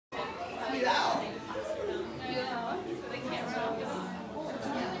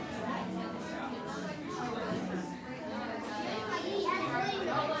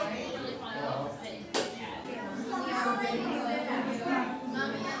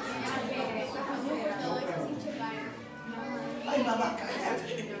la vaca.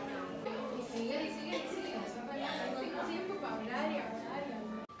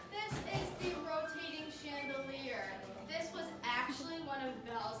 This is the rotating chandelier. This was actually one of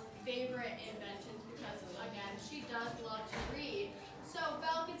Belle's favorite inventions because, again, she does love to read. So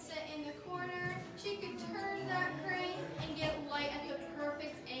Belle could sit in the corner, she could turn that crane and get light at the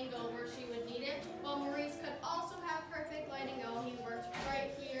perfect angle where she would need it, while Maurice could also have perfect lighting. Oh, he worked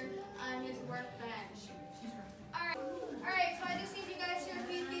right here on his workbench. Alright, so I just need you guys to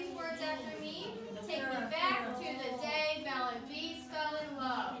repeat these words after me. Take me back to the day Belle and Beast fell in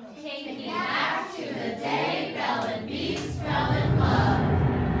love. Take me back to the day Belle and Beast fell in love.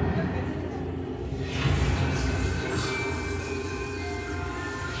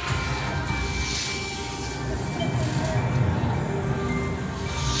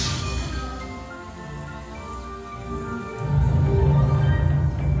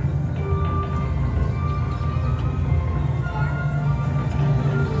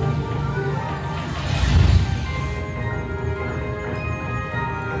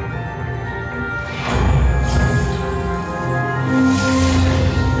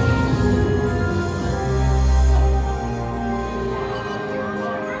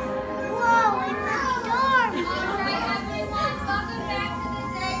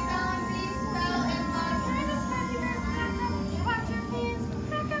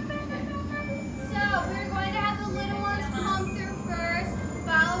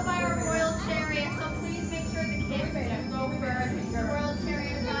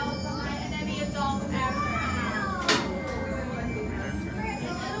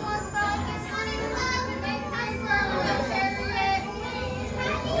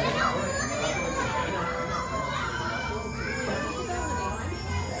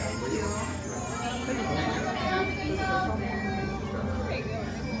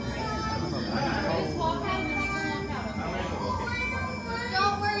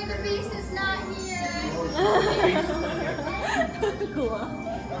 Cool.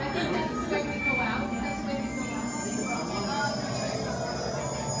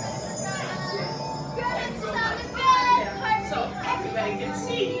 So everybody can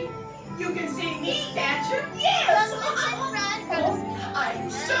see. You can see me, can't you? Yes! Oh, I'm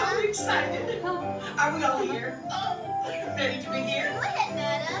so excited. Are we all here? Oh, ready to begin? Go ahead,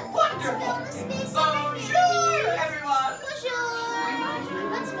 madam. Wonderful. Bonjour, everyone.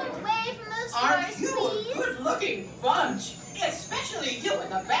 Bonjour. Let's move away from those Aren't doors, you please. a good-looking bunch? Especially you in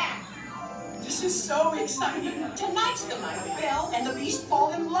the back. This is so exciting. Tonight's the night Belle and the Beast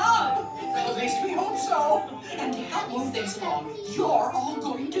fall in love. Well, at least we hope so. And to help move things along, you're all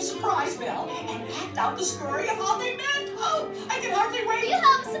going to surprise Belle and act out the story of how they met. Oh, I can hardly wait. You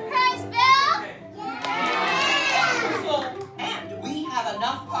help surprise Belle? Wonderful. And we have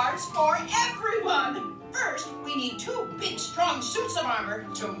enough parts for everyone. First, we need 2 big, strong suits of armor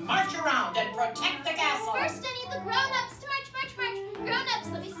to march around and protect the castle. First, I need the grown-ups to march, march, march. Grown-ups,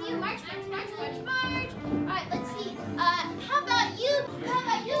 let me see you march, march, march, march, march. All right, let's see. How about you? How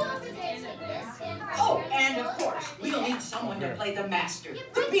about you? Oh, and of course, we'll need someone to play the master. You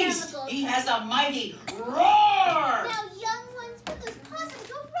The bring Beast, down the he has a mighty roar. Now, young ones, put those paws and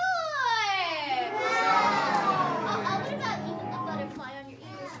go roar. What about you with the butterfly on your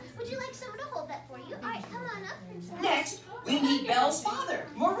ears? Would you like someone to hold that for you? All right, come on up, princess. Next, we need Belle's father,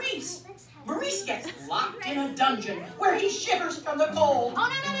 Maurice. Maurice gets locked in a dungeon where he shivers from the cold. Oh,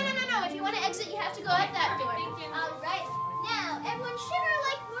 no. If you want to exit, you have to go out that door. All right. Now, everyone shiver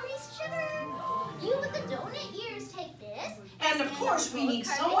like Maurice shiver. You with the donut ears, take this. And of course, we need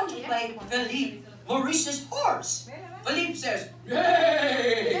someone to play Philippe, Maurice's horse. Philippe says,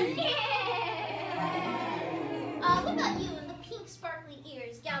 "Yay!" What about you and the pink sparkly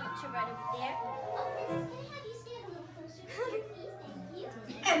ears? Gallop to right over there. Oh, princess, can I have you stand a little closer here, please? Thank you.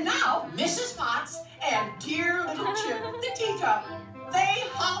 And now, Mrs. Potts and dear little Chip, the teacup. They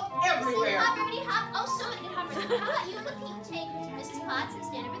hop everywhere. Hop, everybody hop. Oh, so many good hoppers. How about you and the pink take Mrs. Potts and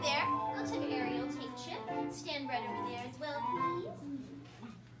stand over there. Looks like Ariel, take Chip. Stand right over there as well, please.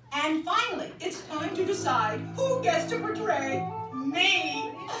 And finally, it's time to decide who gets to portray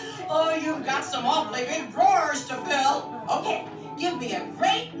me. Oh, you've got some awfully big drawers to fill. Okay, give me a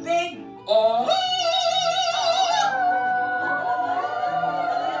great big oh.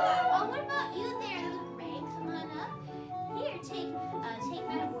 Oh, what about you there in the gray? Come on up. Here, take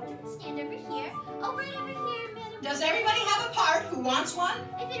Madam Wardrobe. Stand over here. Oh, right over here, Madam. Does everybody have a part? Who wants one?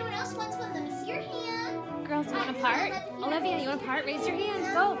 If anyone else wants one, let me see your hand. Girls, you want a part? Olivia, you want a part? Raise your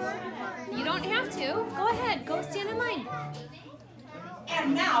hand. Go. You don't have to. Go ahead. Go stand in line.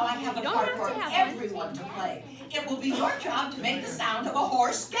 And now I have a part for everyone to play. It will be your job to make the sound of a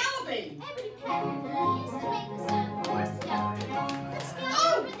horse galloping. Everybody pat your knees to make the sound of a horse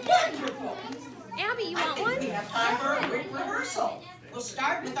Oh, wonderful! Abby, you I want think one? we have time for a quick rehearsal. We'll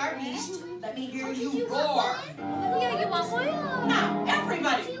start with our beast. Let me hear you roar. Olivia, you want one? Now,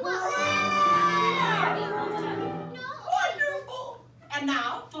 everybody, roar! Wonderful! And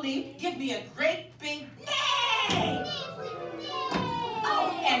now, Philippe, give me a great big neigh!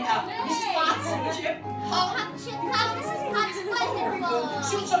 Oh, and Mrs. Potts, Chip, Mrs. Potts, wonderful.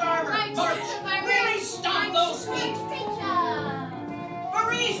 suits of armor, march! Really stomp those feet! Great job.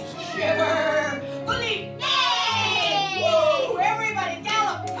 Maurice, shiver! Philippe, neigh! Woo! Everybody,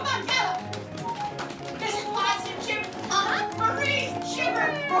 gallop! Come on, gallop! Mrs. Potts and Chip, Maurice, shiver!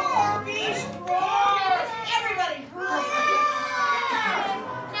 Roar, beast, roar! Everybody, roar!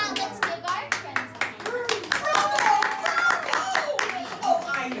 Now let's give our friends a hand. Bravo! Bravo! Oh,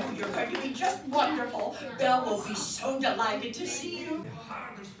 I know you're going to be just wonderful. Belle will be so delighted to see you. The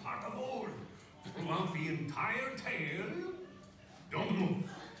hardest part of all. Throughout the entire tale, don't move.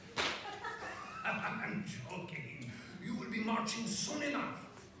 I'm joking. You will be marching soon enough.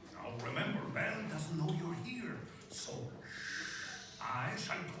 Now remember, Belle doesn't know you're here, so I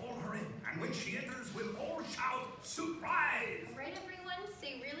shall call her in, and when she enters, we'll all shout, "Surprise!" All right, everyone,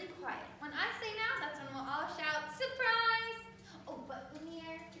 stay really quiet. When I say now, that's when we'll all shout, "Surprise!" Oh, but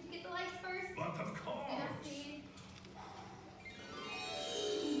Lumiere, did you get the lights first? But of course. Merci.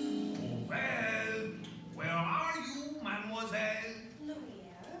 Oh, Belle, where are you, mademoiselle?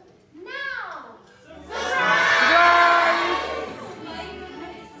 Lumiere. Now! My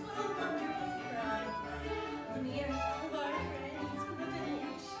goodness, what a wonderful surprise. Lumiere, it's all of our friends from the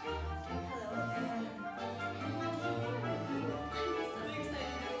village. Hello, everyone. I'm so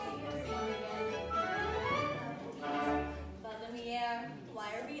excited to see everyone again. But Lumiere, why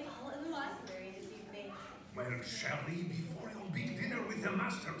are we all in the library this evening? Well, Shelley, before your big dinner with the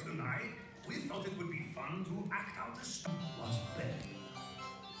master tonight, we thought it would be fun to act out a story. Was Belle.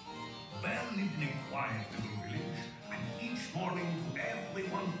 Belle lived in a quiet little village, and each morning to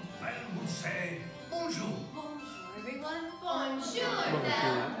everyone, Belle would say, "Bonjour." Bonjour, everyone. Bonjour,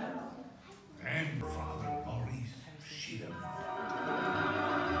 Belle. Then Father Maurice shivered.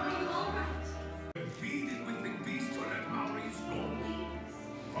 Are you all right? Pleaded with the beast to let Maurice go.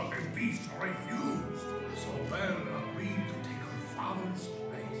 But the beast refused, so Belle agreed to take her father's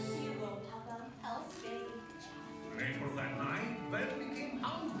place. You will, Papa. I'll stay. Later that night, Belle became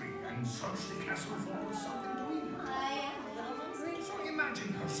hungry and searched the castle for something to eat. I am a little hungry. So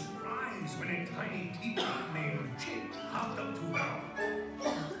imagine her surprise when a tiny teapot named Chip hopped up to Belle.